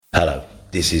Hello,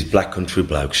 this is Black Country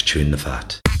Blokes Chewing the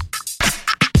Fat.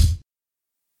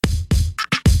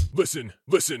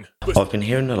 Listen. I've been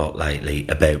hearing a lot lately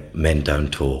about men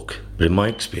don't talk, but in my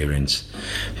experience,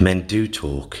 men do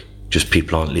talk, just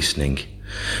people aren't listening.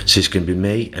 So it's going to be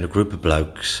me and a group of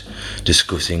blokes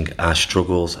discussing our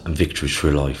struggles and victories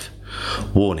through life.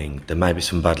 Warning, there may be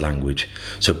some bad language,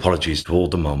 so apologies to all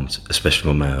the moms,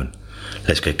 especially my own.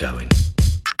 Let's get going.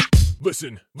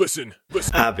 Listen.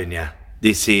 Abinya,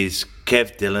 this is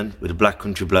Kev Dillon with the Black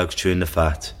Country Blokes Chewing the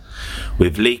Fat,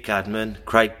 with Lee Cadman,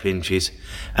 Craig Pinches,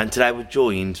 and today we're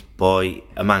joined by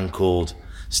a man called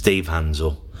Steve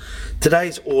Hanzel.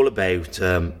 Today's all about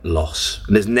loss,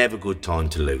 and there's never a good time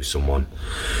to lose someone.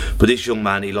 But this young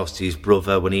man, he lost his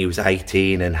brother when he was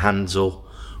 18, and Hanzel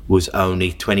was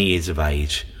only 20 years of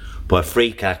age by a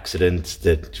freak accident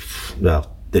that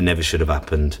never should have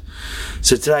happened.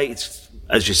 So today, it's,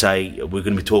 as you say, we're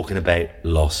going to be talking about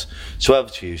loss. So over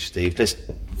to you, Steve.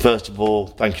 First of all,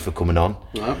 thank you for coming on.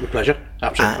 My pleasure.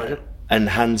 Absolute pleasure. And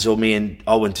Hanzel,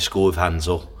 I went to school with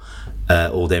Hanzel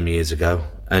all them years ago,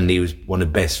 and he was one of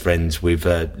the best friends with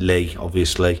Lee,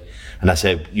 obviously. And I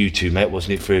said, you two, mate,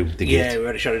 wasn't it, through the Yeah, we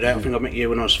already shut it out. I think I met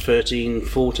you when I was 13,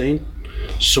 14,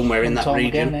 somewhere in that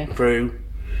region, through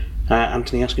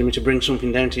Anthony asking me to bring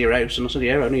something down to your house, and I said,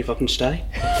 yeah, only if I can stay.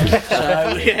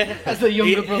 So, yeah. As the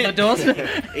younger brother does.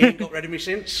 He ain't got rid of me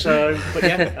since, so, but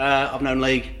yeah, I've known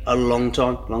Lee a long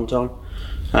time.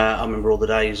 I remember all the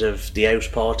days of the house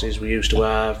parties we used to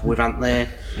have with Ant there.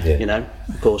 Yeah. You know,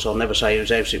 of course, I'll never say whose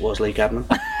house it was, Lee Cadman.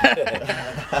 But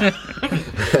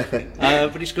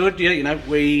it's good, yeah, you know,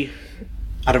 we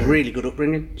had a really good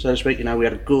upbringing, so to speak. You know, we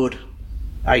had a good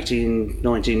 18,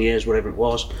 19 years, whatever it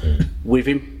was, with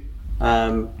him.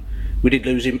 We did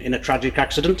lose him in a tragic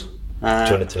accident.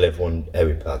 Trying to tell everyone how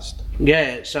he passed.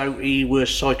 Yeah, so he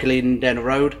was cycling down a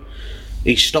road.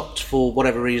 He stopped for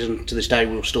whatever reason, to this day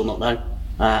we'll still not know.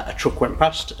 A truck went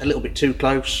past, a little bit too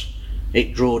close.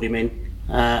 It drawed him in,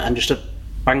 and just a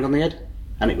bang on the head,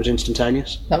 and it was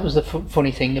instantaneous. That was the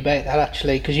funny thing about that,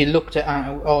 actually, because you looked at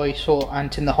I saw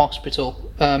Ant in the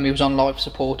hospital. He was on life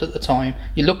support at the time.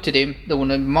 You looked at him, there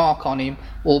wasn't a mark on him,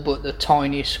 all but the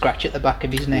tiniest scratch at the back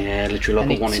of his neck. Yeah, literally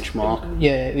like a 1 inch mark.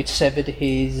 Yeah, it severed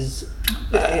his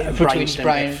brainstem,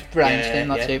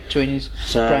 between his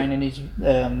brain and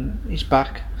his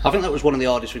back. I think that was one of the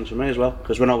hardest things for me as well,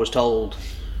 because when I was told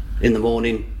in the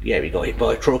morning, yeah, he got hit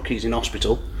by a truck, he's in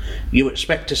hospital, you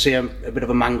expect to see a bit of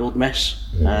a mangled mess,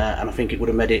 and I think it would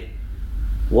have made it,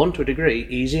 to a degree,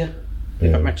 easier,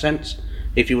 if that makes sense,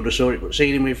 if you would have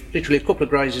seen him with literally a couple of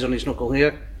grazes on his knuckle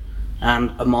here,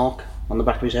 and a mark on the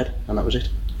back of his head, and that was it.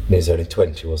 He was only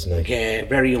 20, wasn't he? Yeah,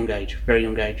 very young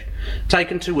age.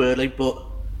 Taken too early, but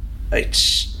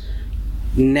it's,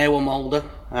 now I'm older,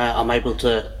 I'm able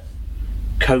to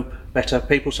cope better.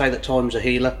 People say that time's a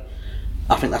healer.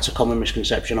 I think that's a common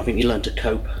misconception. I think you learn to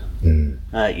cope.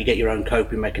 You get your own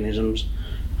coping mechanisms.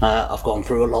 I've gone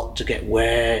through a lot to get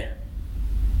where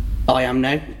I am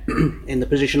now, in the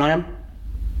position I am.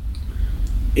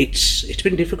 It's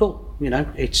been difficult, you know.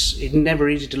 It's never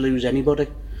easy to lose anybody,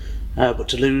 but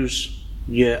to lose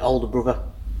your older brother,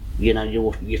 you know,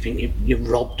 you think you're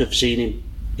robbed of seeing him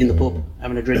in the pub,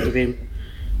 having a drink with him,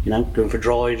 you know, going for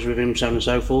drives with him, so on and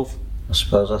so forth. I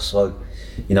suppose that's like,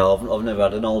 you know, I've never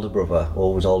had an older brother,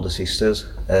 always older sisters,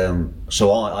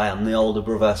 so I am the older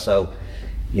brother, so,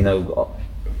 you know,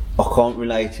 I can't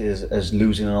relate as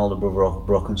losing an older brother,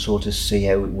 but I can sort of see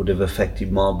how it would have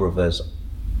affected my brothers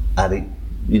had it,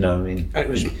 you know, I mean, it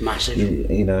was massive.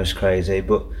 You know, it's crazy,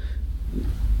 but,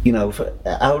 you know,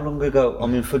 how long ago, I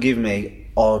mean, forgive me,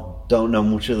 I don't know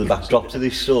much of the backdrop to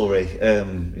this story.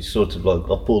 It's sort of like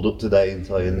I pulled up today and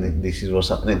saying this is what's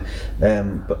happening.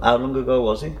 But how long ago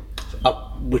was it?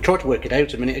 We tried to work it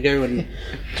out a minute ago, and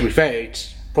to be fair,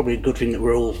 it's probably a good thing that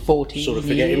we're all 14 sort of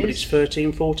forgetting, years. But it's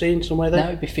 13, 14, somewhere there. No,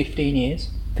 it'd be 15 years.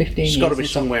 15 years. It's got to be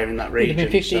somewhere in that region.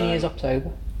 It'd been 15 years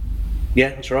October. Yeah,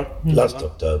 that's right. Last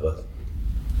October.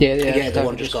 Yeah, the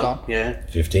one just gone. Yeah.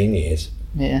 15 years.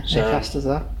 Yeah, so fast as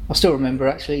that. I still remember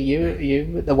actually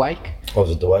you at the wake. I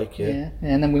was at the wake, yeah.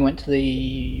 And then we went to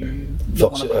the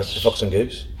Fox and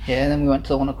Goose. Yeah, and then we went to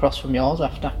the one across from yours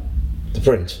after. The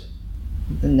Prince.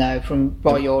 No, from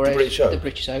by your age. The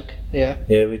British Oak. Yeah.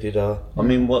 Yeah, we did. I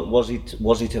mean, what was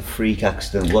it a freak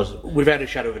accident? Without a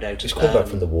shadow of a doubt. He's come back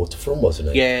from the waterfront,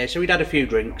 wasn't he? Yeah, so we'd had a few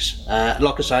drinks.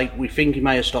 Like I say, we think he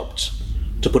may have stopped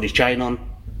to put his chain on,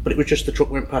 but it was just the truck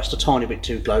went past a tiny bit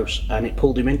too close, and it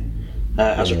pulled him in.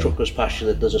 As a truck goes past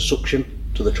you, there's a suction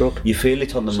to the truck. You feel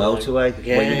it on the motorway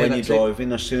when you're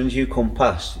driving. As soon as you come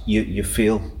past, you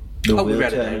feel the wheel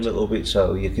turn a little bit.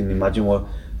 So you can imagine what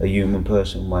a human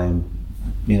person weighing,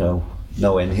 you know,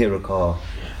 nowhere near a car.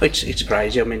 It's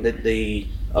crazy. I mean,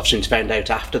 I've since found out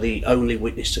after the only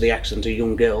witness to the accident, a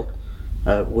young girl,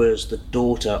 was the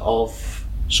daughter of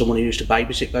someone who used to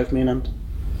babysit both me and Aunt.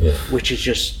 Yeah. Which is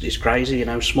just, it's crazy, you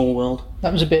know, small world.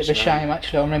 That was a bit of a shame,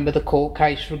 actually. I remember the court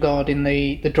case regarding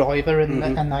the driver,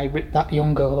 and they ripped that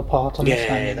young girl apart on the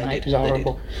stand. It was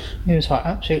horrible. It was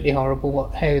absolutely horrible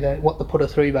what they put her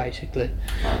through, basically.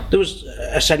 There was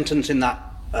a sentence in that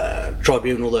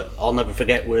tribunal that I'll never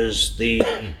forget, was the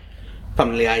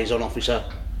family liaison officer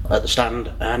at the stand,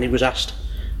 and he was asked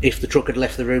if the truck had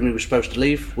left the room he was supposed to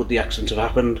leave, would the accident have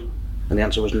happened? And the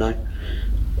answer was no.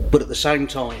 But at the same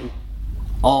time,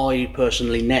 I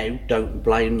personally now don't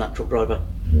blame that truck driver.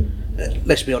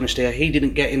 Let's be honest here, he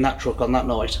didn't get in that truck on that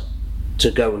night to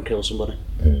go and kill somebody.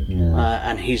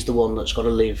 And he's the one that's got to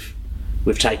live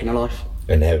with taking a life.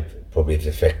 And how probably it's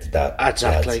affected that.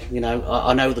 Exactly, you know,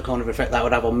 I know the kind of effect that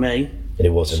would have on me. And he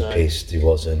wasn't pissed, he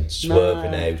wasn't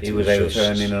swerving out. He was out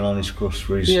earning an honest crust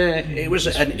for his... Yeah, it was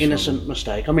an innocent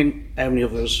mistake. I mean, how many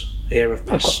of us here have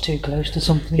I got too close to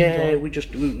something. Yeah,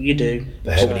 you do.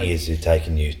 But how many years has it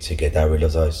taken you to get that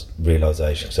realisation?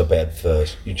 Because I bet at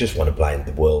first you just want to blame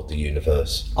the world, the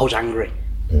universe. I was angry.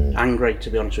 Angry, to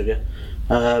be honest with you.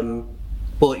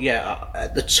 But yeah,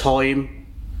 at the time,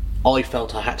 I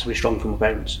felt I had to be strong for my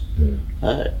parents.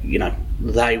 You know,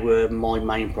 they were my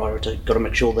main priority. Got to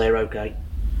make sure they're okay.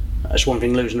 It's one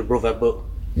thing losing a brother, but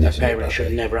a parent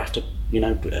should never have to, you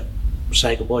know,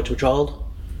 say goodbye to a child.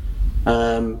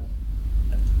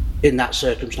 In that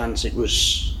circumstance,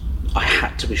 I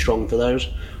had to be strong for those.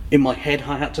 In my head,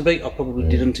 I had to be. I probably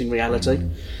didn't in reality.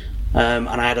 And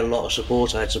I had a lot of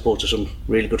support. I had support of some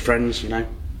really good friends, you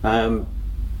know.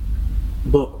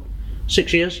 But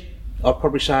 6 years, I'd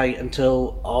probably say,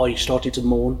 until I started to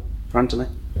mourn for Anthony.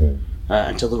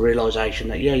 Until the realisation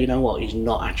that, yeah, you know what, he's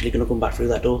not actually going to come back through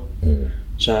that door.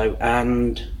 So,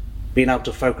 and being able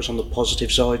to focus on the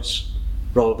positive sides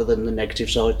rather than the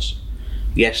negative sides.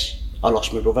 Yes, I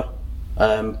lost my brother,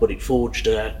 but it forged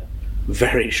a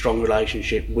very strong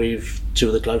relationship with two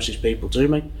of the closest people to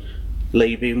me,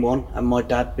 Lee being one and my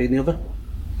dad being the other.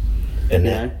 And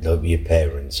like your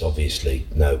parents, obviously,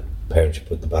 no parents should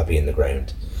put the baby in the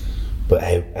ground. But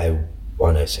how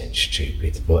I know it sounds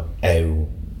stupid, but how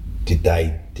did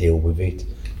they deal with it?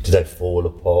 Did they fall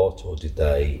apart, or did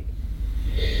they...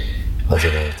 I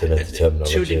don't know the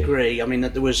terminology. To a degree, I mean,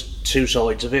 there was two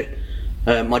sides of it.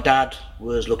 My dad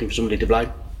was looking for somebody to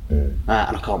blame, and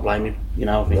I can't blame him. You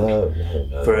know, I think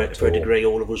no, for a degree,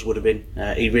 all of us would have been.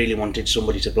 He really wanted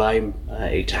somebody to blame.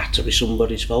 It had to be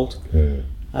somebody's fault.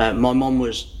 My mum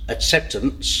was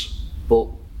acceptance, but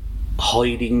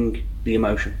hiding the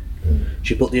emotion.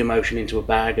 She put the emotion into a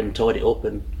bag and tied it up,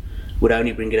 and would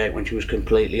only bring it out when she was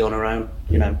completely on her own.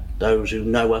 You know, those who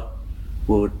know her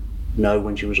would know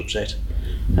when she was upset.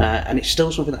 And it's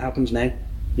still something that happens now.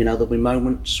 You know, there'll be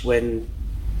moments when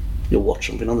you'll watch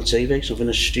something on the TV, something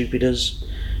as stupid as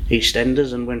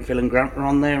EastEnders, and when Phil and Grant are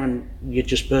on there, and you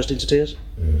just burst into tears.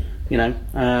 You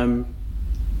know,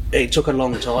 it took a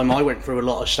long time. I went through a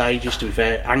lot of stages, to be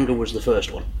fair. Anger was the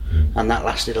first one, and that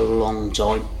lasted a long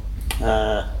time.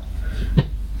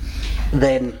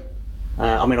 Then,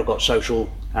 I mean, I've got social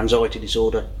anxiety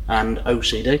disorder and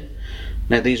OCD.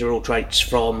 Now, these are all traits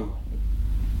from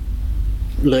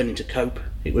learning to cope.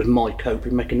 It was my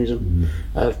coping mechanism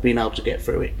of being able to get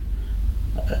through it.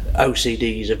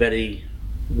 OCD is a very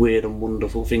weird and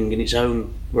wonderful thing in its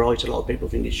own right. A lot of people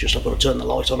think it's just I've got to turn the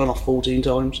light on and off 14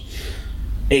 times.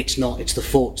 It's not. It's the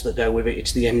thoughts that go with it.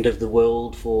 It's the end of the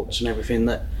world thoughts and everything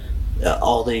that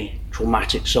are the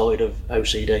traumatic side of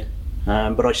OCD.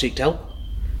 But I seeked help.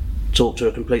 Talked to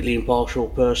a completely impartial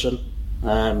person.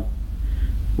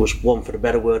 Was, one for the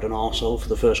better word, an arsehole for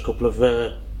the first couple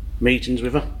of meetings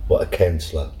with her. What a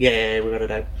counsellor. Yeah, without a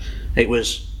doubt. It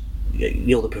was,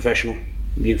 you're the professional,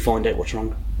 you find out what's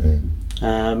wrong.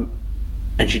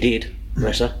 And she did,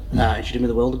 bless her. And she did me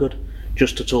the world of good.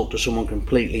 Just to talk to someone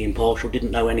completely impartial,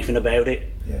 didn't know anything about it,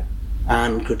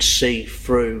 and could see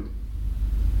through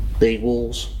the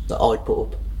walls that I'd put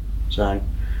up. So,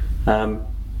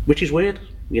 which is weird,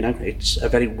 you know, it's a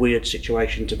very weird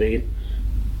situation to be in.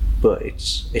 But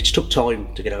it's took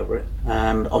time to get over it,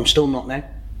 and I'm still not now.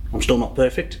 I'm still not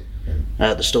perfect.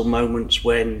 There's still moments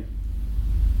when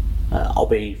I'll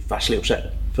be vastly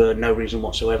upset for no reason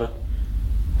whatsoever.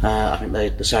 I think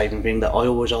the saving thing that I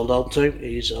always hold on to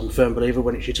is I'm a firm believer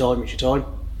when it's your time, it's your time.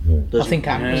 I think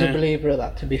Ant was a believer of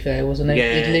that, to be fair, wasn't he?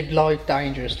 Yeah. He'd lived life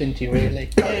dangerous, didn't he, really?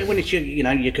 Yeah, when it's you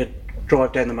know, you could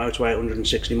drive down the motorway at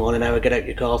 160 mile an hour, get out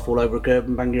your car, fall over a curb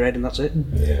and bang your head, and that's it.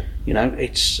 Yeah. You know,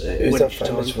 it's... Who's that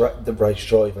famous the race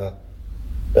driver?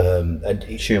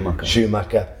 And Schumacher.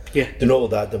 Schumacher. done all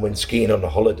that, then went skiing on a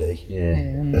holiday.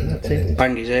 That's it.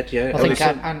 Banged his head, yeah. I think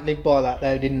Ant lived by that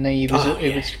though, didn't he?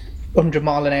 He was 100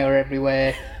 mile an hour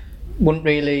everywhere. I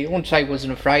wouldn't say he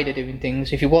wasn't afraid of doing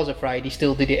things. If he was afraid, he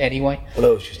still did it anyway. Well, I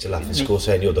always used to laugh in school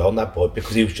saying you're on that boy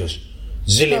because he was just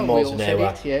zillion miles an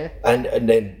hour. And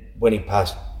then when he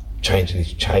passed, changing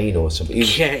his chain or something.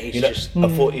 He was, I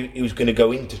thought he was going to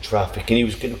go into traffic, and he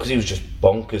was because he was just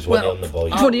bonkers when he on the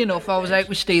bike. Funny enough, I was out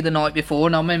with Steve the night before,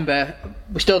 and I remember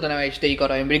we still don't know how Steve got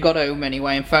home, but he got home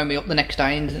anyway and phoned me up the next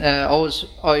day. And I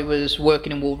was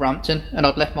working in Wolverhampton, and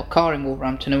I'd left my car in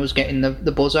Wolverhampton and was getting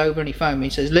the buzz over, and he phoned me. He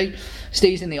says, "Lee,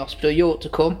 Steve's in the hospital. You ought to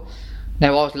come." Now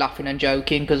I was laughing and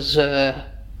joking because.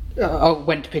 I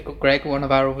went to pick up Greg, one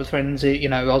of our other friends.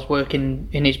 I was working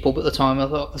in his pub at the time. I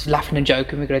was laughing and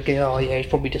joking with Greg. Oh yeah, he's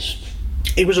probably just.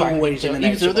 He was always in and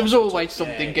out. There was always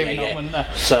something going on, wasn't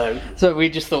there? So we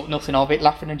just thought nothing of it,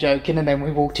 laughing and joking, and then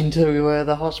we walked into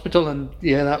the hospital, and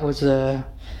that was.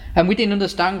 And we didn't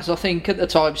understand because I think at the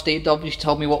time Steve obviously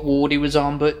told me what ward he was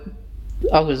on, but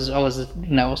I was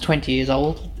 20 years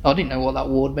old. I didn't know what that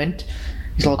ward meant.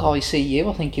 He's like ICU,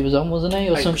 I think he was on, wasn't he,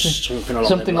 or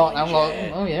something like that. I'm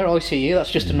like, oh yeah, ICU. That's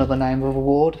just another name of a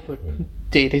ward, but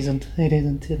it isn't.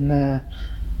 And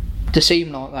to see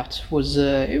him like that was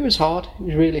it was hard. It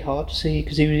was really hard to see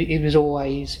because he was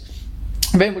always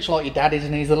very much like your dad,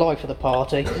 isn't he? He's the life of the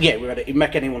party. Yeah, he'd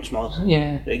make anyone smile.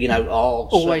 Yeah,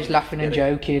 always laughing and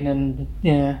joking, and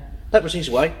that was his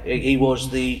way. He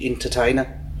was the entertainer,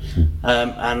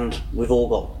 and we've all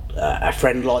got. A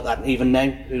friend like that, even now,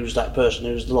 who's that person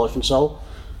who's the life and soul,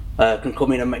 can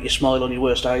come in and make you smile on your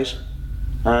worst days,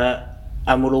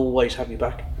 and will always have you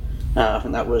back. I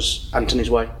think that was Anthony's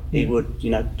way. He would,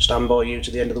 stand by you to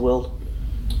the end of the world.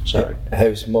 So,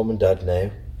 how's mum and dad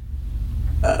now?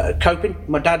 Coping.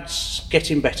 My dad's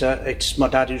getting better. It's my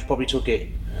dad who's probably took it.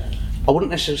 I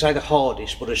wouldn't necessarily say the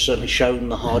hardest, but has certainly shown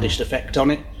the hardest effect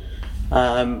on it.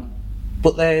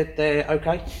 But they're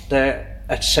okay. They're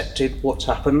accepted what's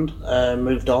happened,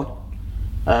 moved on.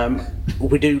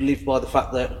 We do live by the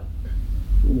fact that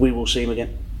we will see him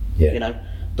again. Yeah.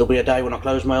 There'll be a day when I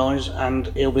close my eyes and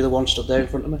he'll be the one stood there in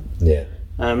front of me. Yeah.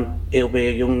 He'll be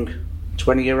a young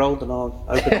 20-year-old, and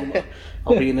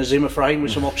I'll be in a Zimmer frame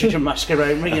with some oxygen mask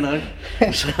around me.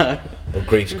 So. Well,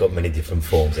 grief's got many different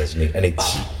forms, hasn't it? And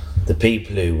it's the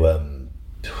people who,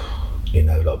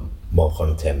 like my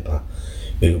kind of temper,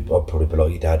 who I'd probably be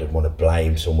like your dad and want to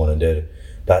blame someone and do it.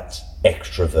 That's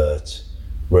extrovert,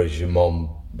 whereas your mum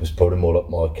was probably more like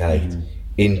my Kate,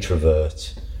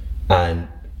 introvert. And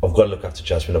I've got to look after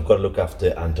Jasmine, I've got to look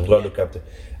after Ant, I've got to look after,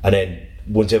 and then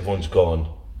once everyone's gone,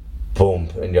 boom,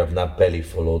 and you're having that belly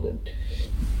full.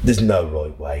 There's no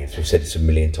right way. We've said it a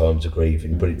million times of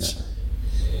grieving, but it's.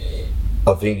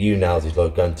 I think you now is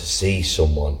like going to see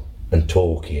someone and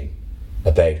talking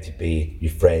about it, be it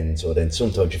your friends, or then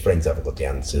sometimes your friends haven't got the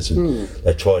answers and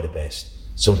they try the best.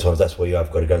 Sometimes that's where you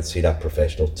have got to go and see that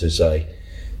professional to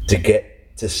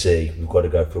get to see, we've got to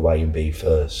go through A and B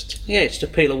first. Yeah, it's to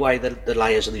peel away the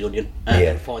layers of the onion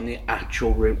and find the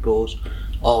actual root cause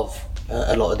of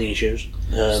a lot of the issues.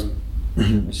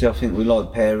 See, I think we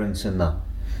like parents and that.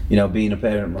 Being a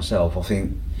parent myself, I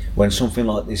think when something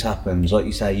like this happens, like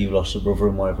you say, you lost a brother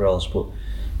and whatever else, but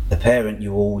a parent,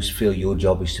 you always feel your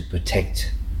job is to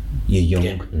protect your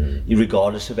young,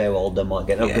 regardless of how old they might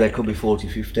get. They could be 40,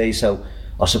 50, so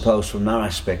I suppose from that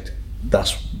aspect,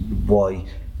 that's why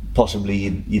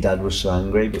possibly your dad was so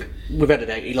angry. But without a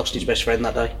doubt, he lost his best friend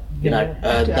that day.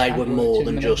 They were more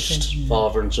than just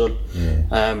father and son.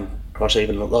 Cross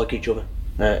even looked like each other.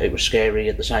 It was scary.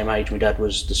 At the same age, my dad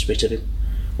was the spit of him,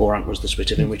 or Aunt was the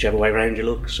spit of him, whichever way round you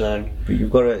look. So, but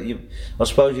you've got to. I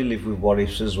suppose you live with what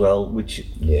ifs as well, which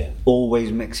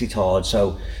always makes it hard.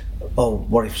 So,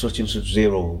 what if such and such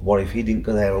zero? What if he didn't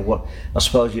go there? Or what? I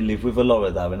suppose you live with a lot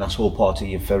of that, and that's all part of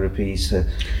your therapy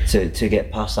to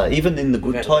get past that. Even in the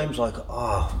good times, like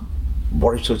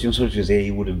what if such and such was here?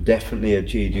 He would have definitely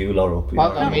cheered you a lot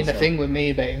up. I mean, the thing with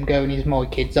me about him going is my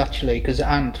kids actually, because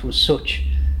Ant was such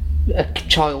a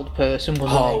child person,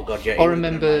 wasn't he? Oh God, yeah. I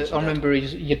remember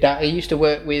your dad. He used to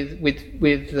work with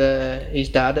his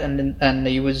dad, and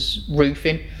he was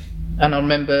roofing, and I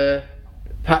remember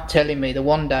Pat telling me that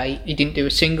one day he didn't do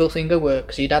a single thing of work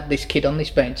because he'd had this kid on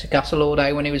this bench at Castle all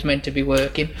day when he was meant to be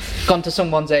working. Gone to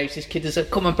someone's house, this kid has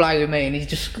said, "Come and play with me," and he's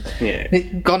just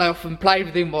gone off and played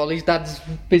with him while his dad's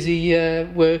busy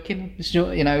working. He's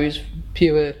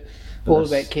pure. All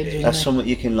about kids. That's something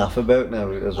you can laugh about now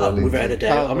as well. Without a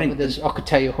doubt. I could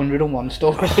tell you 101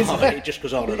 stories. It just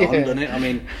goes on and on, doesn't it? I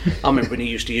mean, I remember when he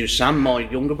used to use Sam, my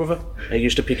younger brother. He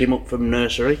used to pick him up from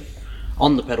nursery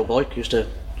on the pedal bike. He used to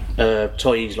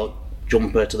tie his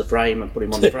jumper to the frame and put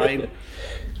him on the frame.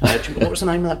 What was the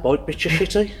name of that bike? Bitch of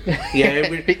Shitty? Yeah,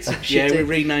 Bits of yeah, we Shitty.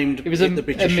 renamed it the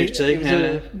Bitch of Shitty. It was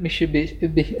a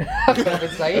Mitsubishi. I can't even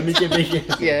say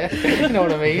it. Yeah, you know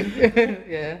what I mean.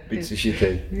 Yeah. Bits of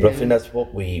shit. But I think that's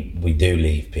what we do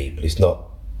leave people. It's not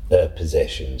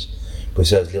possessions, but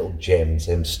it's those little gems,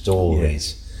 them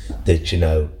stories that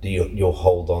you'll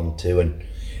hold on to. And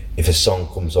if a song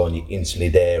comes on, you're instantly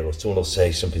there, or someone will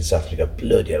say something soft, and you go,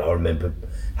 bloody hell, I remember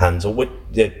Hanzel.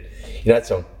 That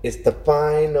song, it's the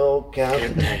final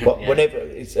count. But whenever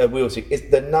we all sing,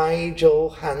 it's the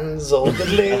Nigel Hanzel,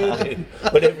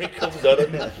 whenever it comes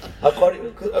on, I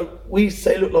can't. We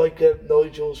say look like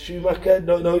Nigel Schumacher,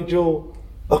 no Nigel.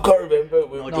 I can't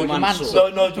remember. Nigel Mansell.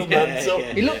 No, Nigel Mansell.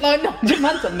 Yeah. He looked like Nigel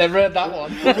Mansell. I've never heard that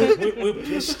one. We're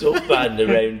pissed up band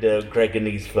around Greg and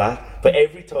his flat. But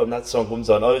every time that song comes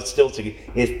on, I was still singing,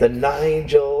 it's the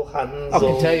Nigel Hanzel. I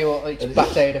can tell you what, it's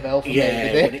bat out of hell for me.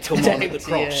 Yeah, when it come on at the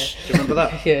cross. Do you remember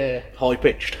that? Yeah. High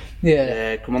pitched.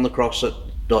 Yeah. Come on the cross at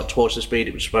like twice the speed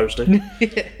it was supposed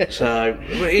to. So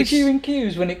Was you in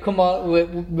Q's when it come on?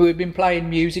 We've been playing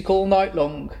music all night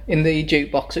long in the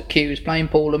jukebox at Q's, playing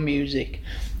Paul and music.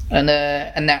 And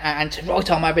said,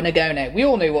 right, I'm having a go now. We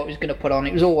all knew what he was going to put on.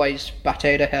 It was always bat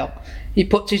out of hell. He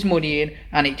puts his money in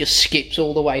and it just skips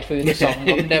all the way through the song.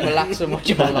 I've never laughed so much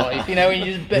in my life. You know, and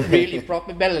you just really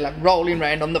proper belly like rolling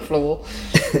around on the floor.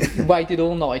 Waited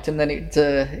all night and then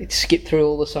it skipped through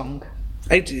all the song.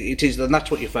 It is, and that's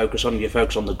what you focus on. You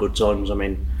focus on the good times. I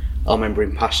mean, I remember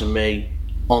him passing me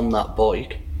on that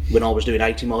bike when I was doing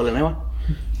 80 mile an hour.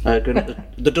 Going up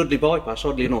the Dudley bypass,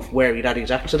 oddly enough, where he'd had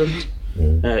his accident.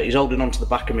 He's holding onto the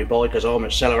back of my bike as I'm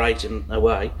accelerating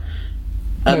away.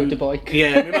 Motorbike.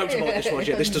 Yeah, my motorbike this was.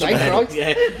 Yeah, this doesn't pedal.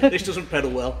 Yeah, this doesn't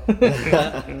pedal well.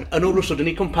 And all of a sudden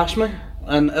he come past me,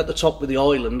 and at the top of the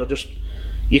island,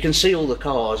 you can see all the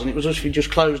cars, and it was as if he just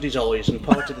closed his eyes and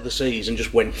parted the seas and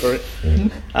just went for it.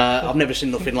 I've never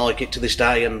seen nothing like it to this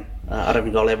day, and I don't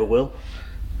think I'll ever will.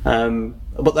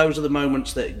 But those are the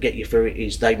moments that get you through it.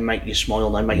 Is they make you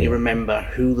smile, they make you remember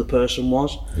who the person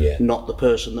was, not the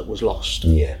person that was lost.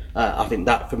 I think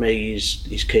that for me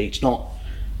is key. It's not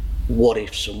what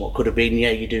ifs and what could have been.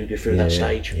 Yeah, you do go through that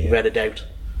stage without a doubt,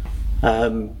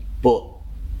 but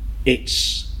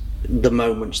it's the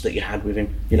moments that you had with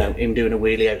him. You know, him doing a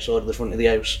wheelie outside of the front of the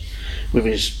house with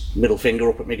his middle finger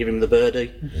up at me, giving him the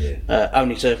birdie,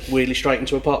 only to wheelie straight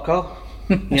into a parked car.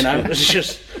 You know, it's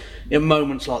just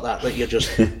moments like that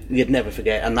you'd never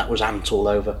forget. And that was Ant all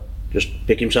over. Just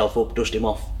pick himself up, dust him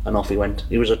off, and off he went.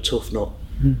 He was a tough nut.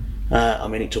 I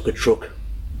mean, it took a truck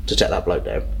to take that bloke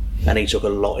down, and he took a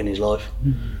lot in his life.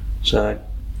 So,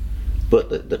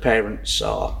 but the parents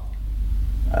are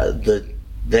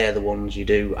they're the ones you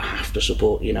do have to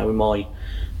support. You know, in my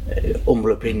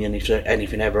humble opinion, if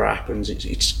anything ever happens,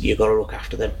 it's you got to look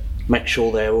after them, make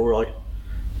sure they're all right.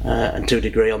 And to a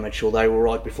degree, I made sure they were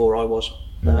all right before I was,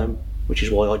 which is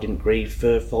why I didn't grieve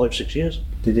for 5-6 years.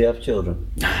 Did he have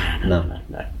children? No.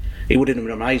 He would have been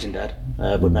an amazing dad,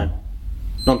 but no.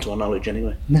 None to our knowledge,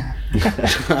 anyway. No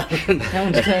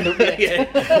one's turned up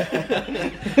yet.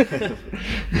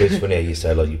 It's funny how you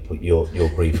say, like, you put your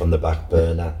grief on the back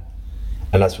burner,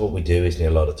 and that's what we do, isn't it? A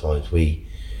lot of times we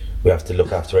have to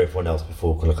look after everyone else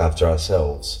before we can look after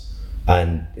ourselves.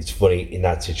 And it's funny, in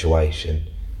that situation,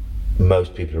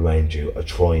 most people around you are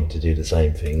trying to do the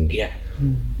same thing. Yeah.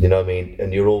 You know what I mean?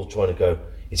 And you're all trying to go,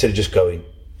 instead of just going,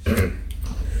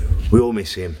 we all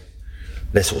miss him,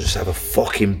 let's all just have a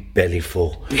fucking belly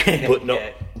full. But not,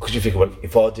 because you think, well,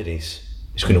 if I do this,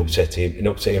 it's going to upset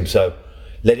him, so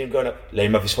let him go and let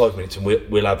him have his 5 minutes and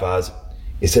we'll have ours,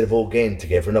 instead of all getting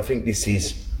together. And I think this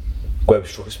is where we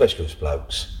struggle, especially as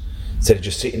blokes, instead of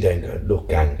just sitting down and going, look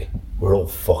gang, we're all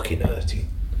fucking hurting,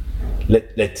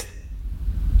 let's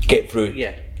get through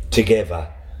it together,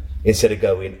 instead of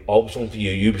going, I'll be strong for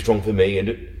you, you be strong for me,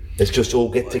 and let's just all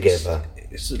get together.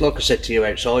 It's like I said to you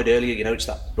outside earlier, you know, it's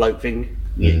that bloke thing.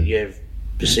 You're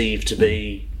perceived to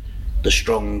be the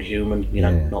strong human, you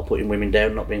know, not putting women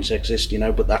down, not being sexist, you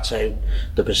know, but that's how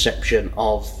the perception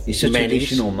of He's a men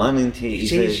traditional man, isn't he?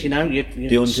 It is, you know, you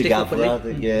the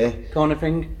hunter-gatherer, kind of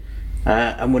thing.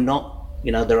 And we're not,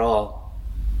 you know, there are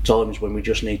times when we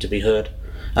just need to be heard,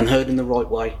 and heard in the right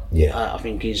way. I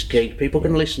think is key. People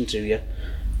can listen to you,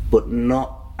 but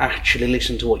not actually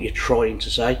listen to what you're trying to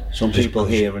say. Some people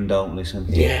hear and don't listen.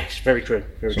 Yeah, it's very true.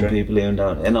 Some people hear and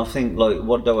don't. And I think, like,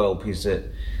 what do help is that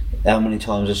how many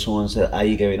times has someone said, how are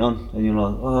you going on? And you're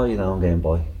like, oh, you know, I'm going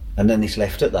by. And then it's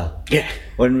left at that. Yeah.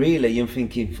 When really you're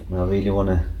thinking, I really want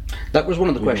to... That was one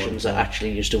of the questions that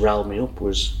actually used to rile me up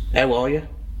was, how are you?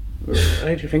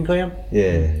 How do you think I am?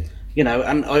 Yeah. You know,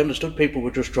 and I understood people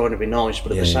were just trying to be nice,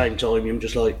 but at the same time, you're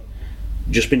just like,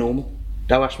 just be normal.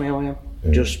 Don't ask me how I am.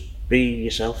 Just be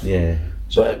yourself. Yeah.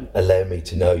 But allow me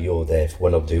to know you're there for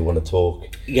when I do want to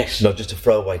talk. Yes. Not just a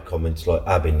throwaway comment like,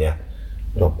 I've been,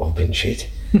 I've been shit.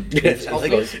 Yes,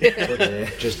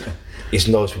 Just, it's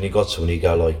nice when you got someone, you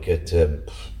go like at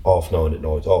 9:30 at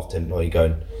night, 10:30 at night, you're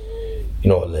going, you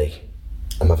know what, Lee,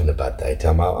 I'm having a bad day,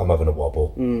 I'm having a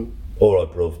wobble.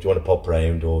 Alright, bruv, do you want to pop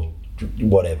round or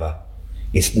whatever?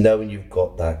 It's knowing you've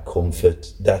got that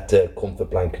comfort, comfort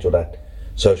blanket or that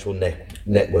social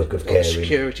network of caring.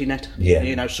 Security net. Yeah.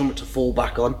 You know, something to fall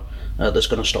back on that's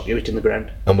going to stop you hitting the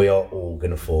ground. And we are all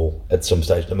going to fall at some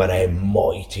stage, no matter how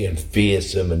mighty and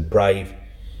fearsome and brave,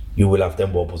 you will have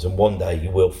them wobbles, and one day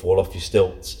you will fall off your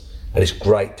stilts. And it's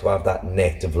great to have that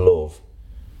net of love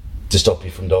to stop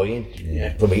you from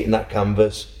dying, from hitting that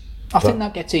canvas. I think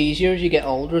that gets easier as you get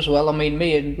older as well. I mean,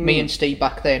 me and Steve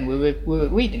back then,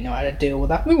 we didn't know how to deal with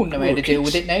that. We wouldn't know how to deal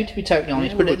with it now, to be totally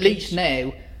honest. But at least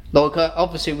now, like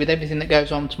obviously with everything that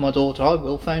goes on to my daughter, I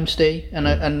will phone Steve and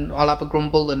I'll have a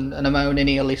grumble and a moan and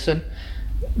he'll listen.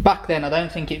 Back then, I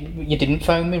don't think you didn't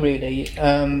phone me really,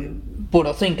 but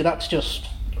I think that's just.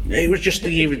 It was just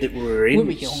the era that we were in. We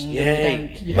were young.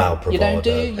 Malprovider. You don't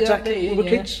do Exactly. We were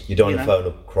kids. You don't want to phone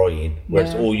up crying,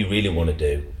 whereas all you really want to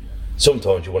do.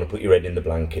 Sometimes you want to put your head in the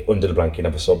blanket, under the blanket and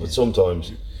have a sob, but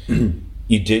sometimes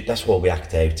you do. That's why we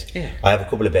act out. Yeah. I have a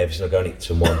couple of bevies and I go and hit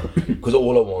someone because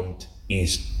all I want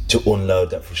is to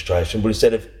unload that frustration. But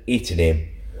instead of hitting him,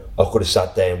 I could have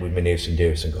sat down with my niece and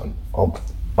Deuce and gone,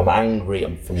 I'm angry,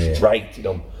 I'm frustrated,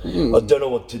 I don't know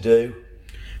what to do.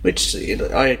 Which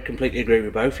I completely agree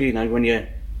with both of you. You know, when you're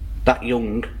that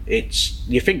young,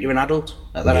 you think you're an adult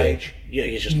at that age.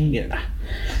 You just you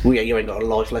ain't got a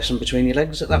life lesson between your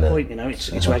legs at that point. You know,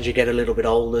 it's as you get a little bit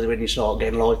older when you start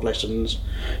getting life lessons,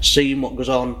 seeing what goes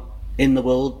on in the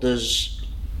world. There's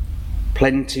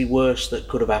plenty worse that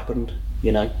could have happened.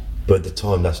 You know, but at the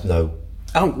time, that's no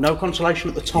consolation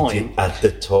at the time. At the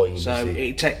time, so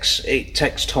it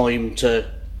takes time to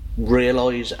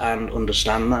realise and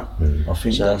understand that. I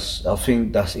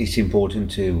think that's it's important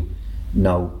to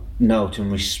note and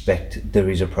respect there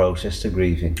is a process to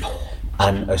grieving,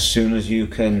 and as soon as you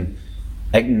can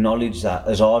acknowledge that,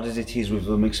 as hard as it is with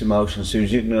the mixed emotions, as soon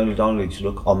as you acknowledge,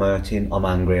 look, I'm hurting, I'm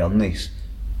angry on this,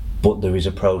 but there is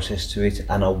a process to it,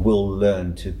 and I will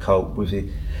learn to cope with it.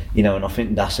 You know, and I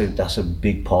think that's a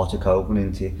big part of coping,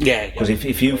 isn't it? Yeah. Because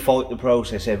if you fight the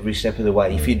process every step of the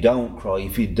way, if you don't cry,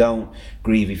 if you don't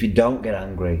grieve, if you don't get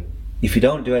angry, if you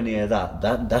don't do any of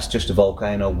that's just a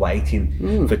volcano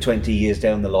waiting for 20 years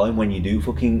down the line when you do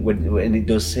when it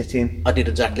does sit in. I did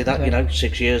exactly that. You know,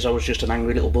 6 years I was just an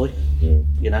angry little boy.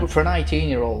 You know, but for an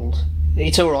 18-year-old,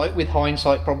 it's all right with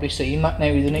hindsight. Probably seeing that now,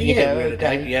 isn't it? You go,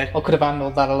 okay, I could have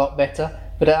handled that a lot better.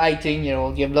 But at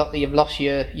 18-year-old, you've lost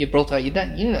your brother. You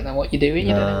don't know what you're doing.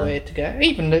 You don't know where to go.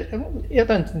 I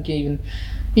don't think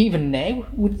even now,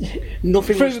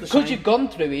 nothing was the because same. you've gone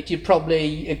through it, you'd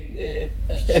probably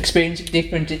experience it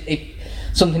different if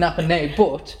something happened now.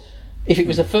 But if it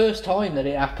was the first time that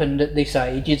it happened at this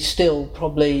age,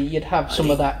 you'd have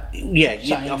some of that.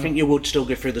 I think you would still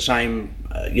go through the same,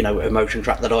 emotion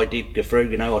track that I did go through.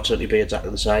 You know, I'd certainly be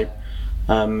exactly the same.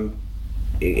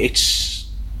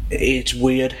 It's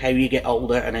weird how you get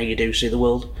older and how you do see the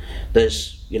world.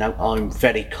 I'm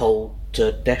very cold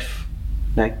to death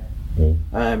now.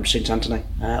 Since Anthony,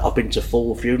 I've been to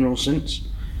 4 funerals since,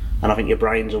 and I think your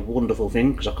brain's a wonderful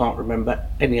thing because I can't remember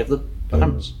any of them.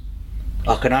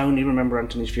 I can only remember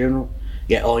Anthony's funeral,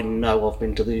 yet I know I've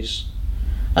been to these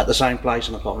at the same place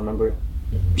and I can't remember it.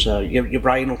 So your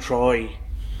brain will try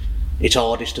its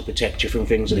hardest to protect you from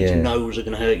things that it knows are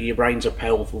going to hurt you. Your brain's a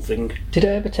powerful thing. Did I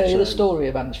ever tell you the story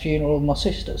of Ant's funeral of my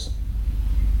sisters?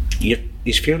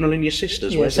 His funeral and your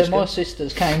sisters? Yeah, so my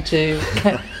sisters came to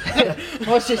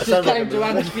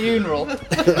Ant's funeral.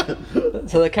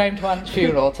 So they came to Ant's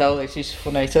funeral. I'll tell this is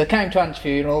funny. So they came to Ant's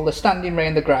funeral. They're standing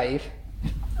round the grave,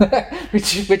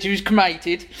 which was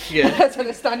cremated. Yeah. So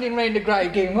they're standing round the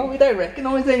grave, going, "Well, we don't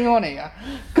recognise anyone here,"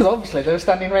 because obviously they were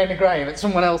standing round the grave at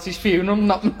someone else's funeral,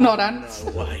 not Ant's.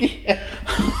 No way. Yeah.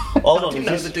 Hold on,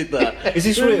 they did that. Is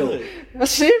this real?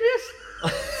 Serious?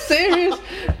 Serious?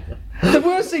 The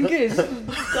worst thing is, I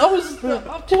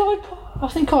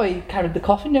think I carried the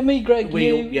coffin, didn't me, Greg?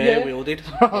 We all did.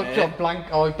 I blanked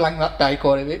that day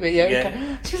quite a bit, but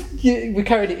we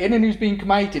carried it in and it was being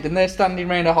cremated and they're standing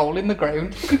round a hole in the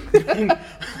ground.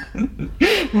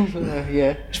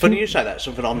 It's funny you say that.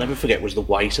 Something I'll never forget was the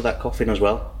weight of that coffin as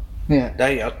well. Yeah.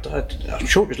 I'm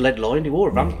sure it was lead lined. He wore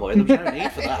a vampire. There was no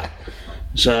need for that.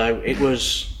 So it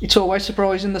was. It's always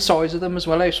surprising the size of them as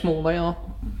well, how small they are.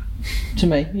 to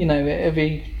me. You know,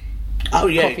 every Oh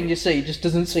yeah. coffin you see just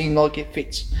doesn't seem like it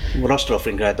fits. Well, I still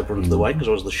think I had the brunt of the weight because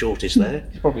I was the shortest there.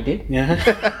 You probably did.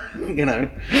 Yeah. You know.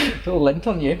 It's all lent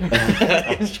on you.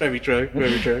 It's very true.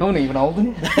 Very true. I wasn't even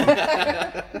holding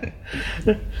it.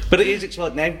 But it's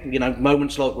like now, you know,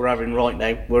 moments like we're having right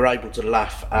now, we're able to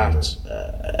laugh at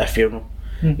a funeral.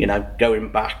 You know,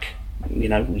 going back, you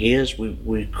know, years,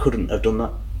 we couldn't have done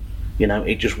that. You know,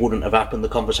 it just wouldn't have happened. The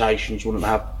conversations wouldn't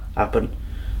have happened.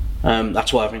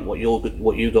 That's why I think what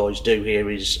you guys do here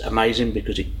is amazing,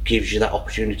 because it gives you that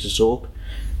opportunity to talk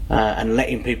and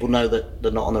letting people know that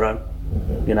they're not on their own.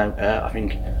 You know, I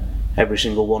think every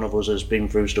single one of us has been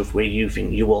through stuff where you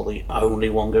think you are the only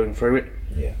one going through it.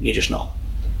 Yeah. You're just not.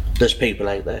 There's people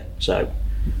out there. So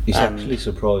It's actually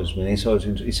surprised me.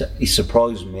 It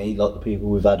surprised me, like the people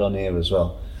we've had on here as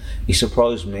well. It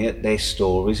surprised me at their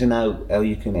stories and how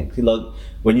you connected. Like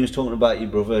when you was talking about your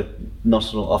brother,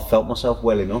 I felt myself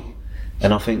welling up,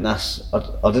 and I think that's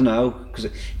I don't know, because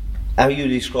how you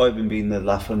describe him being the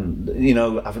laughing, you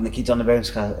know, having the kids on the bounce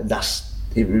car.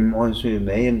 It reminds me of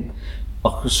me, and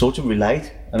I could sort of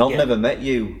relate. And I've never met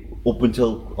you up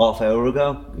until half hour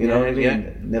ago, you know what I mean?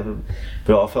 Yeah. Never,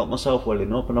 but I felt myself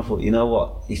welling up, and I thought, you know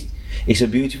what, it's a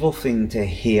beautiful thing to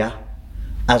hear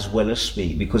as well as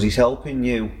speak, because it's helping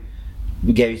you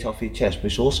get it off your chest, but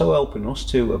it's also helping us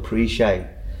to appreciate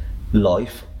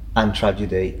life and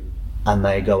tragedy, and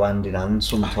they go hand in hand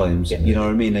sometimes. You know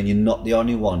what I mean? And you're not the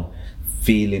only one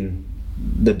feeling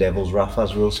the devil's wrath,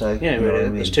 as we'll say. yeah, you know what I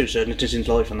there's mean? two certainties in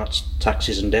life, and that's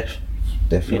taxes and death.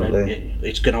 Definitely. You know,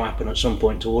 it's going to happen at some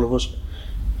point to all of us.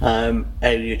 How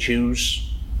you choose,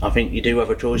 I think you do have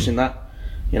a choice in that.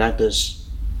 You know, there's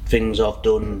things I've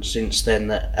done since then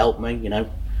that helped me. You know,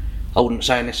 I wouldn't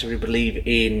say I necessarily believe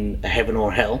in a heaven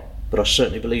or hell, but I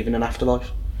certainly believe in an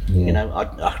afterlife. Yeah. You know,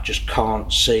 I just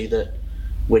can't see that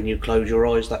when you close your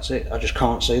eyes, that's it. I just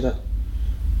can't see that.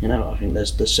 You know, I think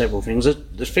there's several things.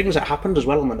 There's things that happened as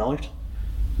well on the night.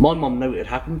 My mum knew it had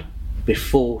happened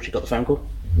before she got the phone call,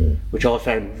 which I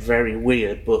found very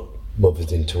weird, but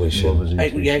Mother's intuition.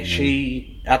 yeah,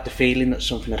 she had the feeling that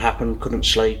something had happened, couldn't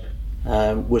sleep,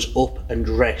 was up and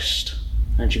dressed,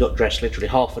 and she got dressed literally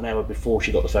half an hour before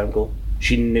she got the phone call.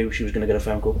 She knew she was going to get a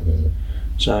phone call.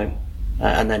 So,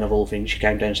 and then of all things, she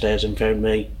came downstairs and found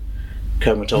me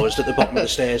comatised at the bottom of the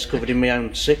stairs, covered in my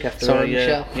own sick after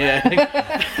Michelle.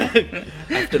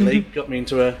 after Lee got me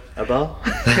into a bar.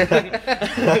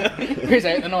 He was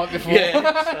out the night before.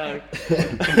 Yeah,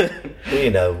 Well, you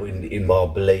know, in my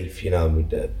belief, you know,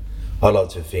 I like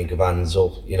to think of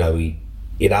Hanzel. You know,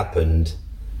 it happened.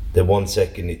 Then 1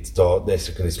 second it's dark, next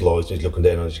second it's light. He's looking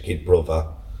down on his kid brother,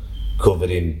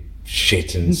 covered in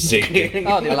shit and sick.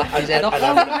 Oh, they laughed his head off.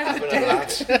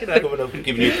 Coming up,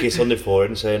 giving you a kiss on the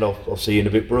forehead and saying, "I'll see you in a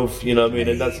bit, bruv." You know what I mean?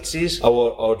 And that's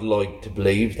how I'd like to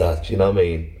believe that. You know what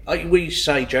I mean? we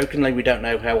say jokingly we don't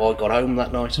know how I got home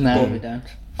that night. No, but we don't.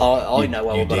 I know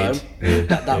how I you got did. home. Yeah.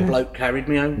 That bloke carried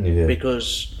me home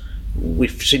because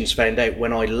we've since found out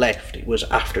when I left it was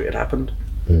after it had happened.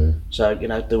 So, you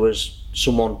know, there was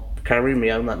someone carrying me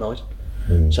home that night.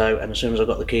 So, and as soon as I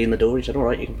got the key in the door, he said, "All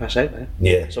right, you can pass out now."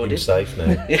 Yeah, so I you're did. safe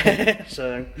now. Yeah.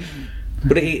 So,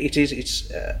 but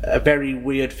it's a very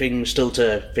weird thing still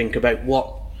to think about.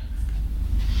 What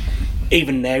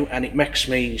even now, and it makes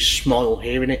me smile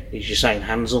hearing it. Is you're saying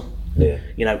Hanzel. Yeah.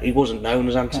 You know, he wasn't known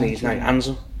as Anthony. His name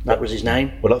Hanzel. That was his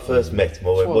name. When I first met him,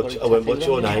 I went, "What's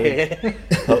your name?"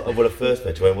 When I first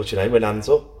met him, I went, "What's your name?" I went,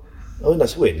 "Hanzel." Oh,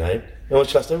 that's a weird name. And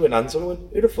what's your last name? I went, "Hanzel." I went,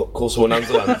 "Who the fuck calls someone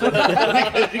Hanzel?"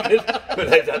 My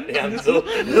name's Anthony Hanzel.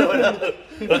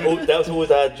 That was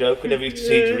always our joke whenever you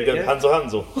see each other, we go,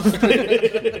 "Hanzel."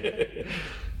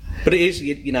 But it is,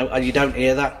 you know, you don't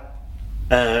hear that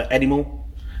anymore.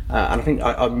 And I think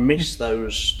I miss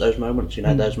those moments, you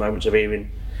know, those moments of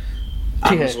hearing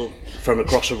Hanzel from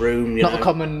across a room. You Not know. a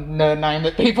common name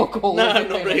that people call No, it.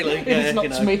 not really. Yeah, It's not you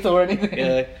know. Smith or anything.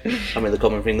 Yeah, I mean the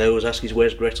common thing they always ask is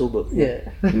where's Gretel, but Yeah.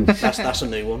 that's a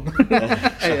new one.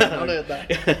 Yeah, I've heard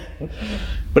that.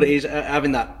 But it is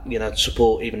having that, you know,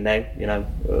 support even now. You know,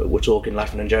 we're talking,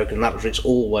 laughing and joking. And that's what it's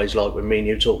always like when me and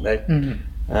you talk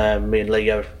now. Me and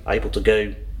Lee are able to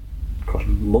go across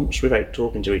months without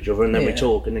talking to each other, and then we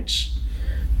talk, and it's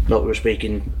like we were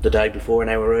speaking the day before, an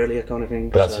hour earlier, kind of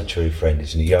thing. But that's a true friend,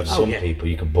 isn't it? You have some yeah. people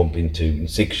you can bump into in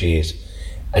 6 years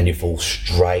and you fall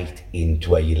straight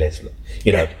into where you let.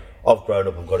 You know, I've grown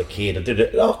up, I've got a kid, I did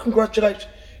it. Oh, congratulations.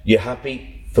 You're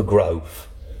happy for growth,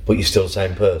 but you're still the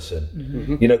same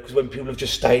person. You know, because when people have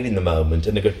just stayed in the moment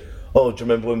and they go, "Oh, do you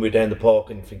remember when we were down the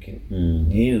park?" and thinking,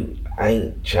 you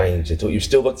ain't changed at all. You've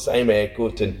still got the same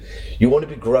haircut and you want to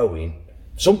be growing,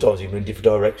 sometimes even in different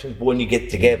directions, but when you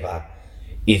get together,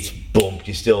 it's bumped,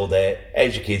 you're still there.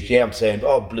 As your kids, yeah, I'm saying,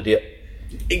 oh, bloody...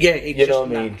 Yeah, it's you just know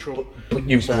what I mean? natural. But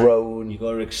you've grown. You've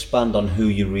got to expand on who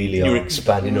you really are. You're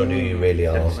expanding on who you really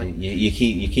are. Definitely. You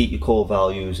keep your core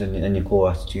values and your core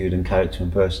attitude and character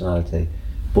and personality,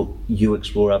 but you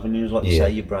explore avenues, like you say,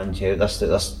 you branch out. That's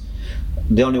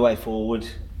the only way forward.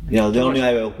 You know, the only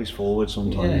way up is forward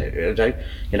sometimes. Yeah,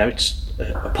 you know, it's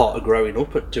a part of growing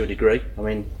up to a degree. I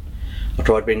mean, I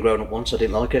tried being grown up once, I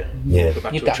didn't like it. Yeah. Go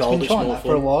back Your to a dad's child, been it's trying more that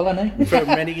for a fun. while, hasn't he? For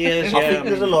many years, yeah. I think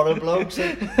there's a lot of blokes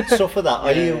that suffer that.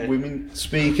 I hear women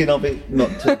speaking of it, not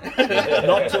to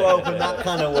open that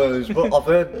kind of words, but I've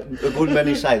heard a good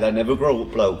many say they never grow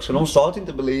up blokes, and I'm starting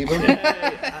to believe them.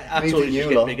 Our toys just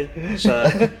get bigger.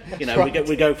 So, you know,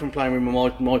 we go from playing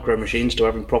with micro machines to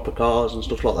having proper cars and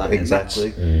stuff like that.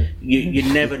 Exactly. And you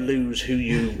never lose who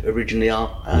you originally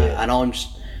are. And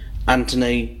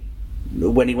Anthony,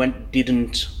 when he went,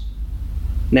 didn't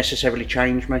necessarily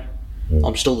change me.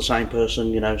 I'm still the same person,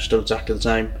 you know, still exactly the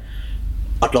same.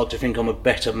 I'd like to think I'm a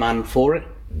better man for it,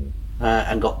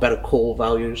 and got better core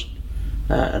values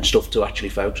and stuff to actually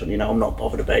focus on. You know, I'm not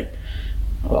bothered about,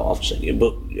 well, obviously,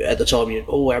 but at the time,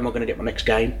 where am I going to get my next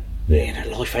game? You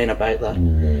know, life ain't about that.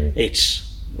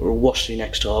 It's what's your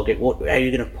next target? How are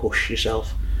you going to push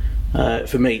yourself?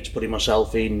 For me, it's putting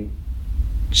myself in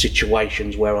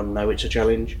situations where I know it's a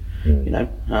challenge. You know,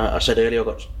 I said earlier I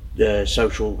got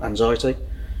social anxiety.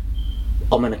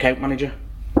 I'm an account manager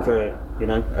for, you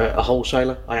know, a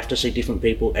wholesaler. I have to see different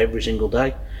people every single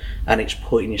day, and it's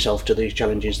putting yourself to these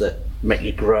challenges that make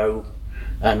you grow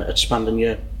and expanding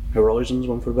your horizons,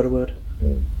 one for a better word.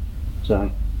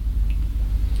 So,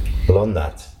 well, on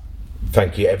that,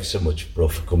 thank you ever so much, bro,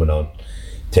 for coming on,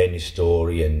 telling your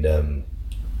story, and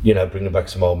you know, bringing back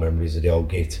some old memories of the old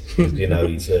git. You know,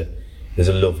 he's a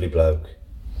lovely bloke.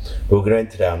 We're going to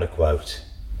end today on a quote,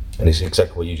 and it's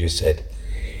exactly what you just said.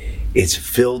 It's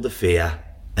feel the fear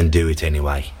and do it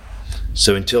anyway.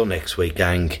 So until next week,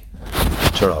 gang,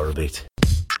 ta-ra a bit.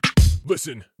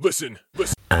 Listen.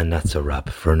 And that's a wrap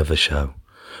for another show.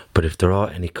 But if there are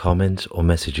any comments or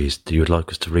messages that you would like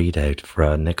us to read out for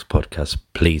our next podcast,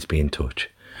 please be in touch.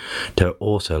 There are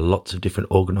also lots of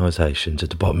different organisations at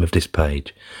the bottom of this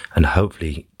page, and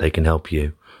hopefully they can help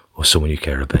you or someone you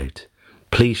care about.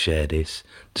 Please share this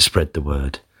to spread the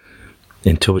word.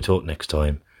 Until we talk next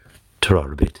time, ta-ra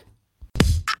a bit.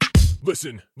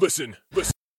 Listen.